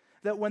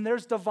 That when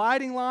there's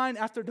dividing line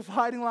after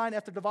dividing line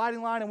after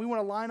dividing line, and we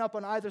want to line up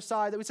on either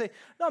side, that we say,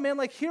 no, man,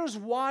 like here's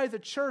why the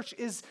church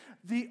is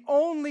the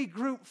only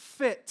group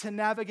fit to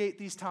navigate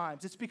these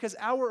times. It's because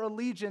our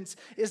allegiance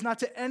is not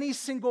to any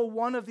single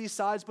one of these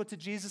sides, but to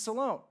Jesus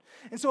alone.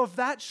 And so if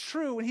that's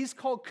true, and he's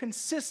called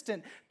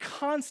consistent,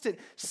 constant,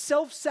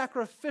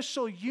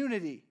 self-sacrificial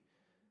unity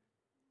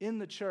in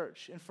the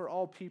church and for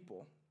all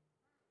people,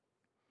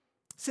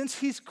 since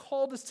he's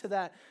called us to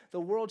that,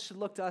 the world should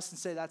look to us and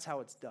say, that's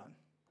how it's done.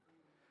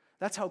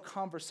 That's how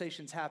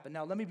conversations happen.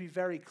 Now, let me be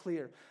very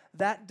clear.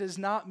 That does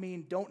not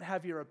mean don't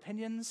have your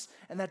opinions,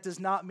 and that does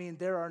not mean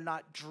there are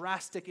not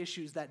drastic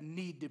issues that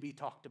need to be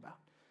talked about.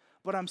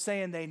 But I'm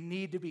saying they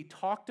need to be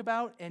talked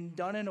about and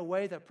done in a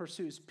way that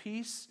pursues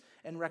peace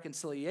and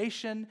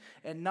reconciliation,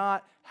 and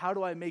not how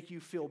do I make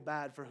you feel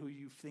bad for who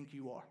you think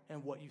you are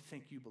and what you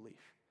think you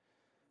believe,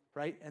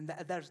 right? And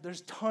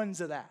there's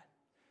tons of that.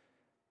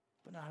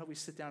 But now how do we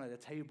sit down at a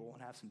table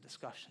and have some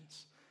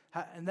discussions?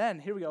 And then,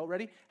 here we go,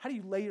 ready? How do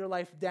you lay your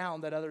life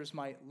down that others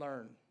might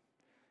learn?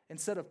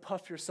 Instead of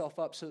puff yourself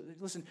up. So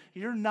listen,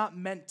 you're not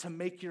meant to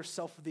make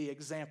yourself the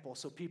example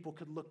so people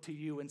could look to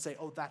you and say,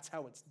 oh, that's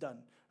how it's done,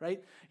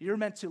 right? You're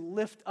meant to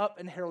lift up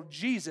and herald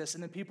Jesus,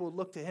 and then people would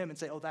look to him and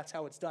say, oh, that's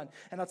how it's done.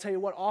 And I'll tell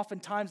you what,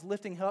 oftentimes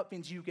lifting him up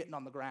means you getting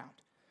on the ground,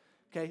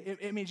 okay?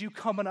 It means you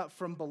coming up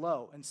from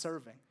below and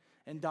serving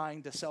and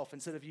dying to self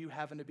instead of you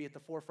having to be at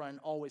the forefront and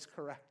always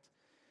correct.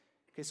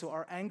 Okay, so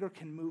our anger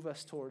can move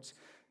us towards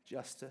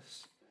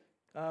justice.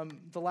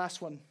 The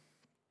last one,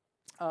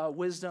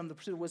 wisdom, the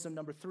pursuit of wisdom,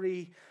 number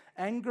 3,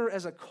 anger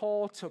as a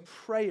call to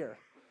prayer.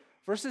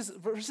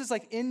 Versus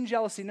like in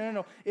jealousy.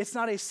 No. It's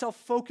not a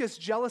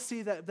self-focused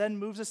jealousy that then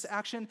moves us to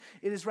action.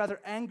 It is rather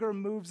anger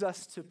moves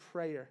us to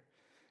prayer.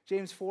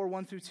 James 4,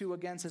 1-2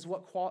 again says,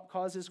 what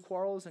causes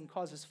quarrels and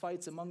causes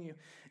fights among you?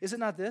 Is it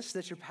not this,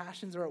 that your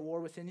passions are at war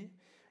within you?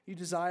 You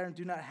desire and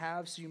do not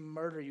have, so you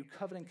murder. You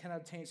covet and cannot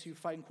obtain, so you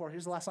fight and quarrel.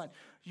 Here's the last line.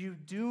 You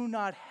do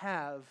not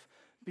have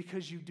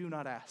because you do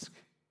not ask.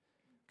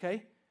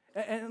 Okay?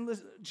 And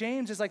listen,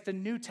 James is like the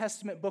New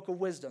Testament book of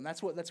wisdom.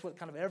 That's what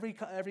kind of every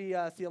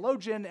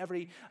theologian,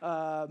 every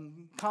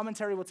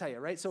commentary will tell you,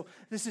 right? So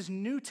this is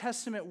New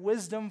Testament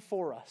wisdom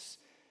for us.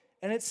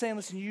 And it's saying,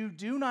 listen, you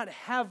do not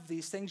have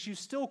these things. You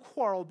still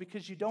quarrel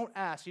because you don't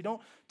ask. You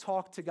don't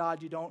talk to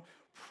God. You don't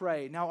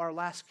pray. Now, our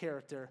last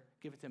character,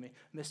 give it to me,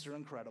 Mr.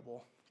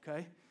 Incredible,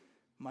 okay?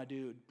 My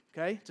dude,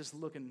 okay? Just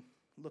looking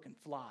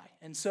fly.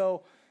 And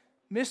so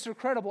Mr.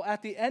 Credible,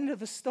 at the end of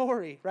the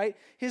story, right,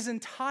 his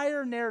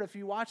entire narrative, if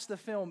you watch the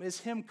film, is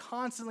him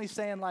constantly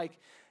saying, like,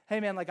 hey,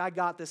 man, like, I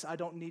got this. I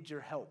don't need your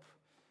help.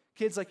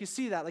 Kids, like, you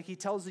see that. Like, he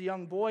tells the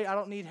young boy, I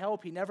don't need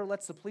help. He never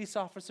lets the police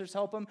officers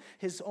help him.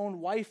 His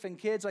own wife and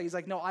kids, like, he's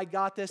like, no, I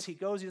got this. He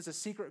goes, he does a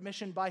secret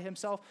mission by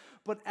himself.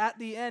 But at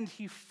the end,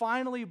 he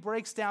finally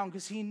breaks down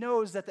because he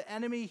knows that the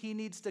enemy he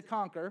needs to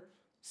conquer,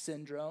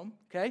 syndrome,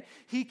 okay?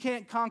 He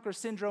can't conquer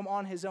syndrome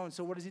on his own.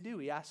 So what does he do?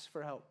 He asks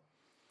for help.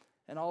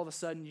 And all of a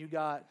sudden, you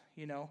got,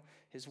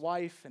 his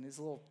wife and his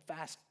little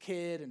fast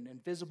kid and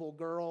invisible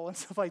girl and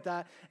stuff like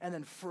that. And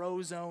then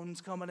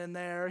Frozone's coming in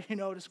there,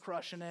 just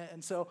crushing it.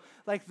 And so,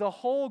 like, the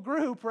whole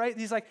group, right?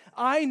 He's like,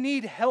 I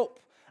need help.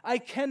 I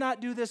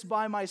cannot do this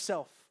by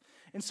myself.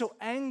 And so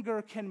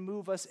anger can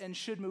move us and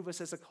should move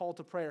us as a call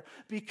to prayer,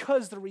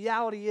 because the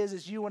reality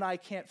is you and I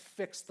can't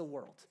fix the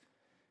world.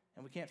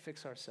 And we can't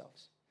fix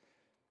ourselves.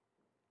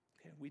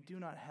 Okay, we do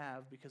not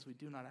have because we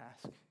do not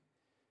ask.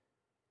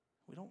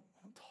 We don't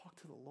talk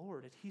to the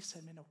Lord. And he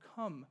said, man, no,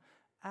 come,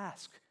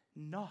 ask,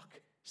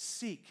 knock,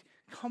 seek.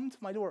 Come to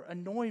my door,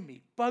 annoy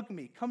me, bug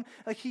me. Come,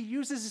 like, he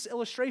uses this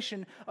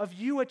illustration of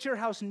you at your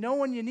house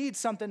knowing you need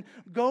something,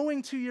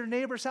 going to your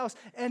neighbor's house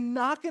and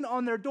knocking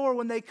on their door.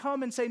 When they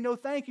come and say, no,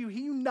 thank you,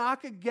 you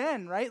knock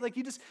again, right? Like,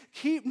 you just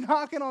keep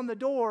knocking on the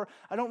door.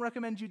 I don't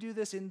recommend you do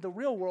this in the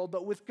real world,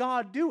 but with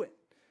God, do it.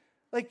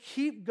 Like,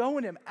 keep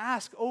going to him,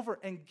 ask over,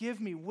 and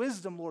give me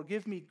wisdom, Lord.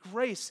 Give me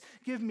grace.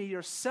 Give me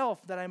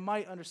yourself that I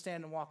might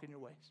understand and walk in your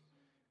ways.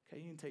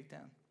 Okay, you can take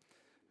down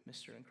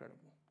Mr.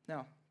 Incredible.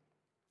 Now,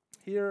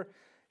 herein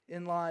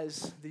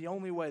lies the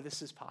only way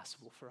this is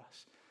possible for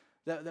us.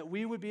 That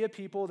we would be a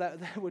people that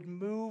would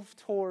move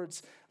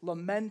towards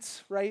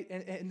lament, right,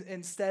 and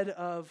instead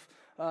of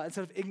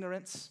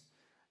ignorance.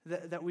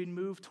 That we'd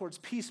move towards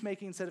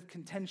peacemaking instead of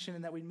contention,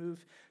 and that we'd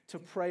move to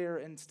prayer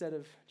instead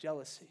of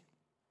jealousy.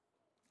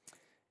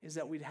 Is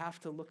that we'd have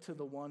to look to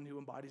the one who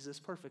embodies this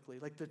perfectly,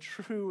 like the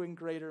true and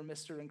greater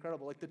Mr.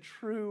 Incredible, like the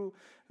true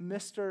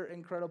Mr.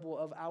 Incredible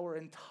of our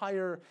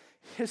entire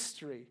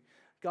history.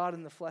 God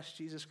in the flesh,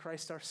 Jesus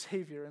Christ, our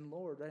Savior and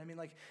Lord, right? I mean,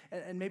 like,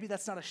 and maybe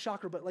that's not a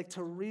shocker, but like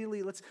to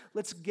really,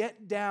 let's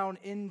get down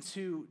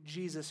into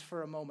Jesus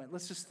for a moment.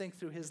 Let's just think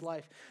through his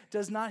life.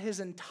 Does not his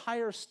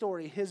entire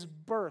story, his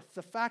birth,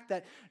 the fact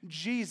that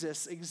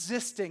Jesus,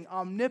 existing,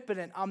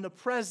 omnipotent,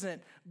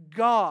 omnipresent,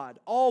 God,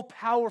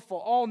 all-powerful,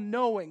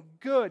 all-knowing,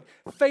 good,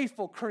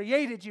 faithful,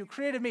 created you,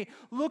 created me,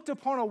 looked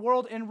upon a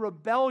world in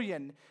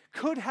rebellion,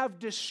 could have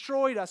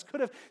destroyed us, could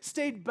have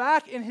stayed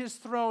back in his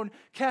throne,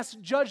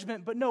 cast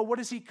judgment, but no, what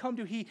does he come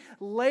to? He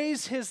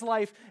lays his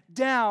life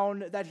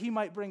down that he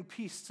might bring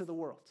peace to the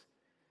world.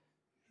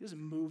 He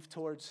doesn't move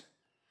towards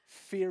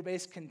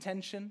fear-based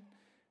contention.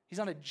 He's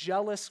not a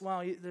jealous,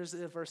 there's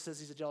a verse that says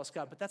he's a jealous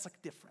God, but that's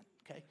like different,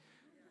 okay?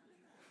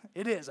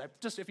 It is.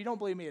 If you don't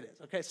believe me, it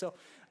is. Okay, so,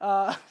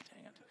 dang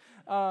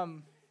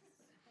it.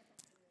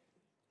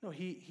 No,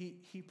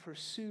 he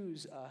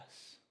pursues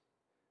us.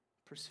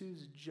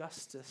 Pursues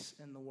justice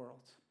in the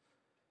world.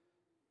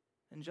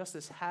 And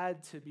justice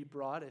had to be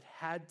brought. It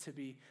had to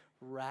be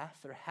wrath.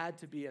 There had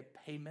to be a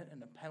payment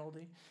and a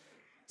penalty.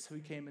 So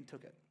he came and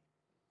took it.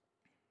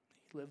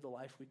 He lived the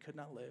life we could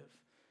not live.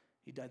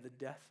 He died the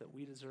death that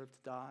we deserved to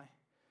die.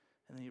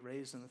 And then he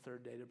raised on the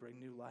third day to bring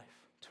new life,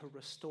 to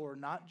restore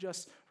not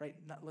just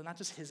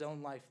his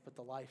own life, but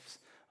the lives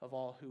of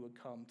all who would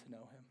come to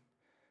know him.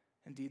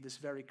 Indeed, this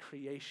very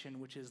creation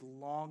which is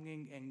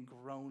longing and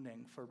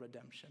groaning for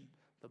redemption,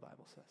 the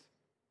Bible says.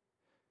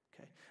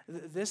 Okay,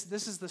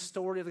 this is the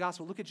story of the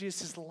gospel. Look at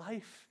Jesus'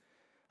 life.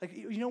 Like,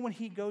 when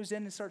he goes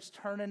in and starts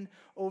turning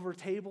over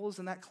tables,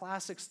 and that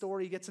classic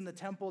story, he gets in the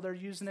temple, they're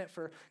using it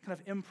for kind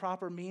of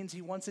improper means.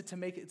 He wants it to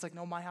make it, it's like,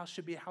 no, my house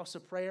should be a house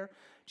of prayer.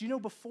 Do you know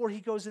before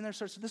he goes in there,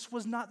 this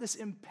was not this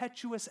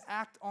impetuous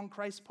act on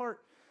Christ's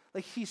part.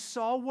 Like, he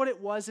saw what it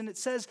was, and it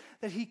says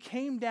that he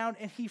came down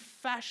and he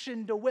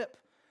fashioned a whip.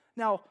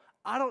 Now,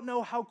 I don't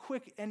know how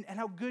quick and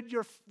how good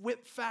your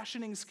whip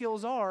fashioning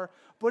skills are,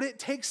 but it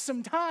takes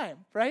some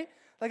time, right?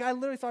 Like, I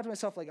literally thought to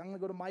myself, like, I'm going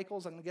to go to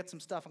Michael's, I'm going to get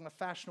some stuff, I'm going to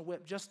fashion a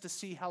whip just to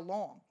see how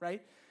long,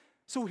 right?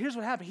 So here's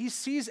what happened. He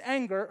sees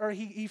anger, or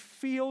he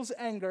feels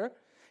anger.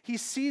 He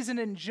sees an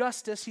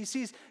injustice. He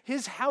sees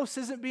his house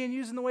isn't being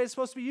used in the way it's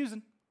supposed to be used.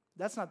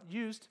 That's not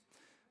used.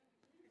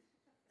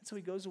 And so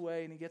he goes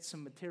away and he gets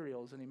some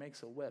materials and he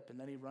makes a whip, and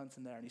then he runs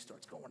in there and he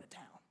starts going to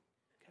town.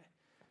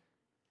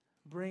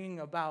 Bringing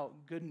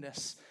about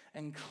goodness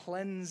and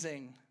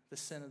cleansing the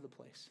sin of the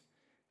place.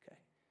 Okay.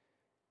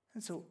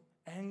 And so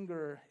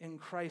anger in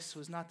Christ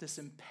was not this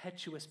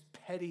impetuous,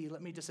 petty,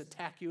 let me just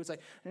attack you. It's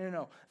like,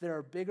 no. There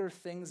are bigger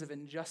things of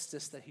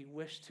injustice that he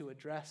wished to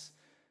address,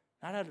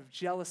 not out of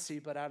jealousy,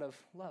 but out of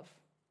love.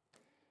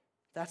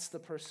 That's the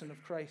person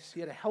of Christ. He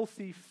had a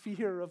healthy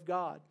fear of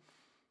God.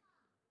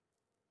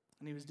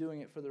 And he was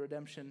doing it for the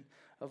redemption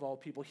of all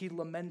people. He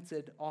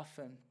lamented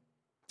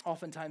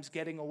oftentimes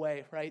getting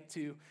away, right,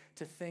 to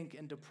think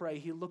and to pray.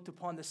 He looked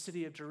upon the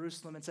city of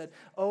Jerusalem and said,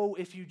 oh,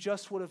 if you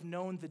just would have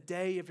known the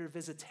day of your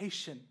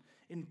visitation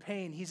in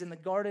pain. He's in the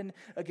Garden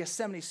of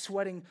Gethsemane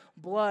sweating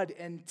blood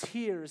and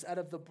tears out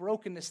of the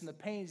brokenness and the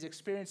pain he's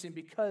experiencing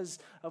because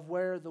of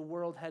where the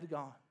world had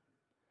gone.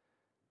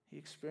 He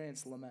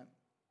experienced lament.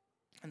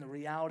 And the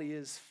reality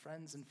is,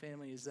 friends and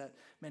family, is that,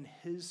 man,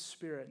 his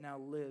Spirit now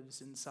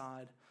lives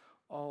inside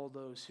all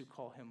those who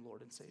call him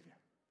Lord and Savior.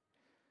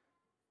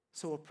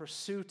 So a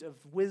pursuit of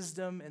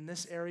wisdom in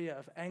this area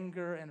of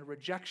anger and a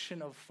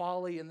rejection of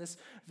folly in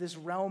this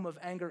realm of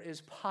anger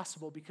is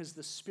possible because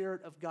the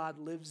Spirit of God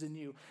lives in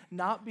you.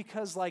 Not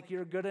because like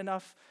you're good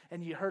enough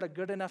and you heard a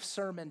good enough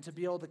sermon to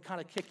be able to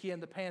kind of kick you in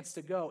the pants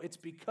to go. It's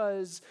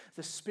because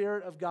the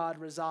Spirit of God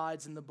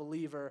resides in the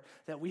believer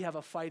that we have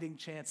a fighting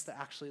chance to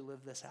actually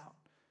live this out.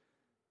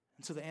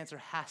 And so the answer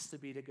has to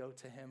be to go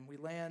to him. We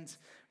land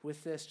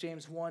with this,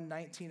 James 1,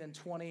 19 and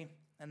 20.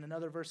 And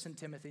another verse in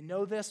Timothy.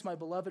 Know this, my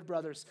beloved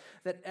brothers,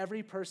 that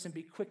every person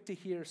be quick to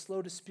hear,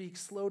 slow to speak,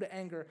 slow to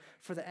anger,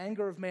 for the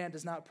anger of man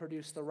does not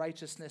produce the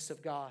righteousness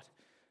of God.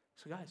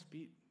 So guys,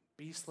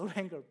 be slow to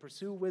anger,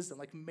 pursue wisdom,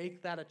 like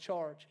make that a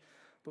charge.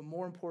 But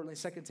more importantly,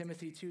 2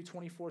 Timothy 2,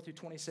 24 through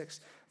 26,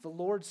 the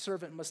Lord's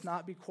servant must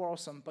not be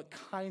quarrelsome, but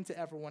kind to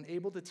everyone,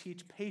 able to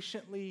teach,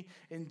 patiently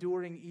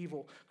enduring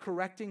evil,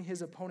 correcting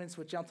his opponents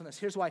with gentleness.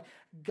 Here's why.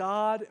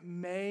 God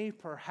may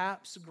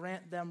perhaps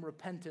grant them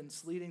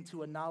repentance, leading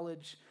to a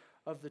knowledge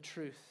of the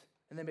truth,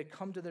 and they may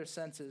come to their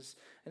senses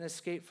and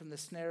escape from the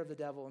snare of the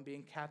devil and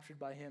being captured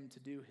by him to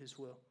do his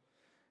will.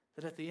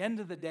 That at the end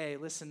of the day,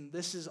 listen,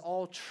 this is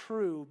all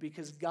true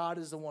because God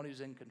is the one who's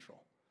in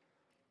control.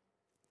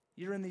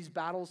 You're in these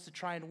battles to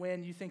try and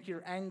win. You think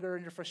your anger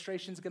and your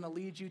frustration is going to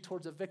lead you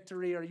towards a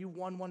victory or you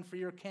won one for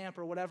your camp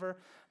or whatever.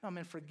 No,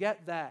 man,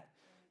 forget that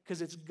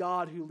because it's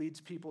God who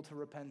leads people to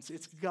repentance.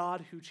 It's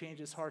God who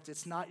changes hearts.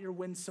 It's not your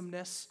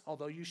winsomeness,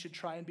 although you should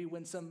try and be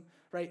winsome,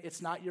 right?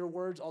 It's not your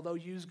words, although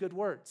use good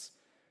words.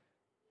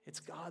 It's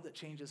God that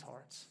changes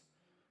hearts.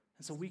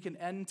 And so we can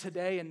end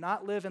today and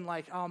not live in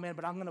like, oh man,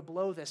 but I'm going to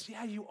blow this.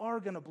 Yeah, you are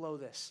going to blow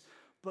this.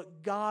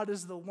 But God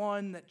is the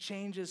one that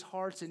changes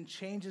hearts and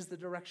changes the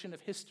direction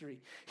of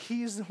history.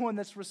 He's the one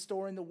that's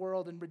restoring the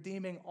world and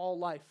redeeming all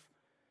life.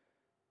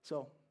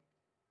 So,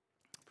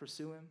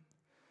 pursue him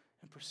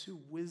and pursue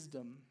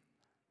wisdom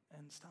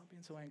and stop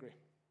being so angry.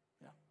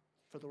 Yeah,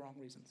 for the wrong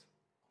reasons.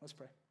 Let's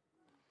pray.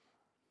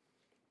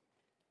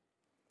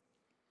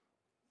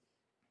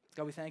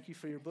 God, we thank you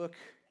for your book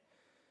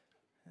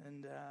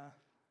and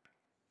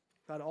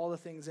God, all the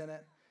things in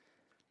it.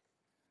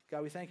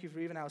 God, we thank you for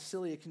even how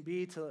silly it can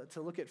be to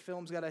look at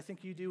films. God, I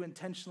think you do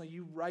intentionally.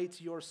 You write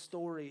your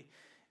story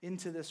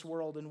into this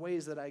world in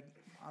ways that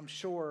I'm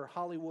sure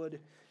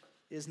Hollywood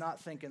is not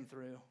thinking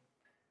through,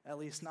 at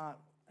least not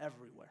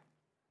everywhere.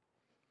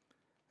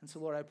 And so,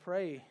 Lord, I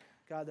pray,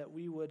 God, that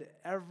we would,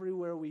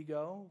 everywhere we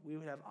go, we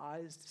would have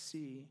eyes to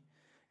see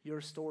your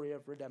story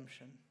of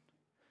redemption.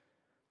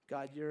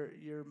 God,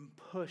 your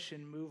push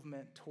and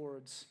movement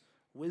towards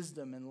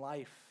wisdom and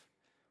life.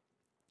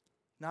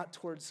 Not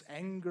towards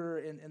anger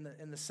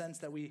in the sense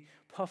that we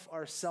puff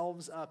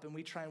ourselves up and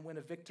we try and win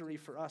a victory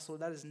for us.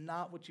 Lord, that is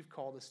not what you've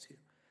called us to.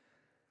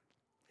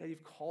 God,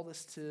 you've called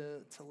us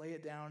to lay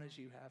it down as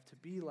you have, to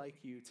be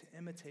like you, to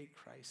imitate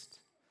Christ.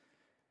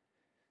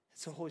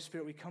 So, Holy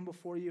Spirit, we come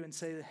before you and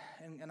say,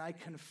 and I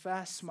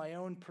confess my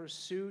own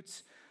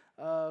pursuit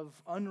of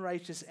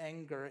unrighteous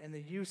anger and the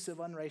use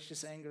of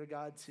unrighteous anger,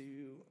 God,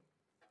 to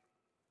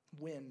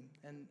win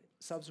and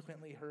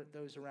subsequently hurt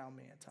those around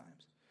me at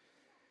times.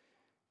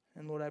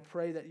 And Lord, I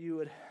pray that you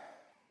would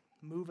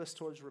move us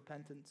towards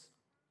repentance.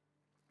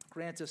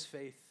 Grant us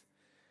faith.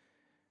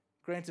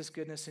 Grant us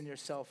goodness in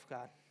yourself,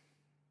 God.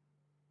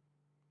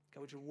 God,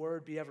 would your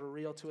word be ever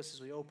real to us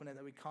as we open it,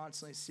 that we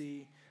constantly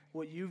see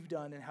what you've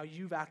done and how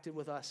you've acted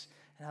with us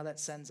and how that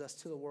sends us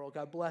to the world.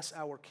 God, bless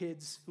our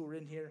kids who are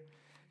in here.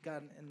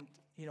 God, and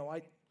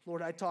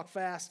Lord, I talk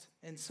fast,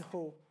 and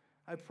so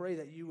I pray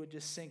that you would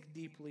just sink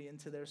deeply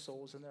into their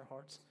souls and their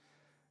hearts.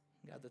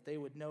 God, that they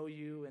would know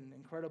you in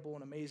incredible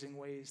and amazing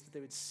ways, that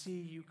they would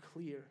see you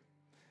clear,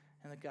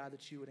 and that, God,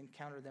 that you would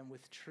encounter them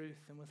with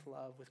truth and with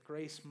love, with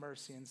grace,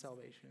 mercy, and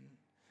salvation.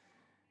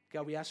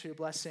 God, we ask for your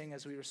blessing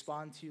as we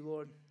respond to you,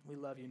 Lord. We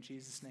love you in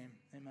Jesus' name.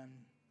 Amen.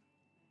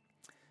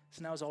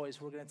 So now, as always,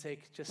 we're going to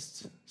take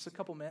just a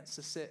couple minutes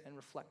to sit and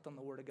reflect on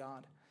the Word of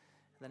God.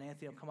 And then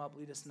Anthony will come up,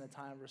 lead us in a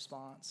time of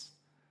response.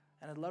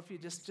 And I'd love for you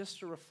just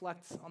to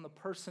reflect on the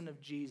person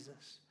of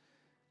Jesus,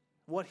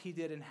 what he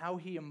did and how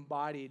he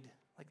embodied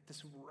like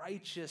this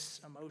righteous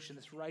emotion,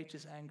 this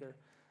righteous anger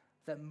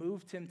that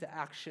moved him to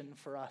action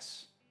for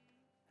us,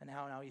 and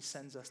how now he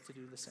sends us to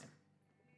do the same.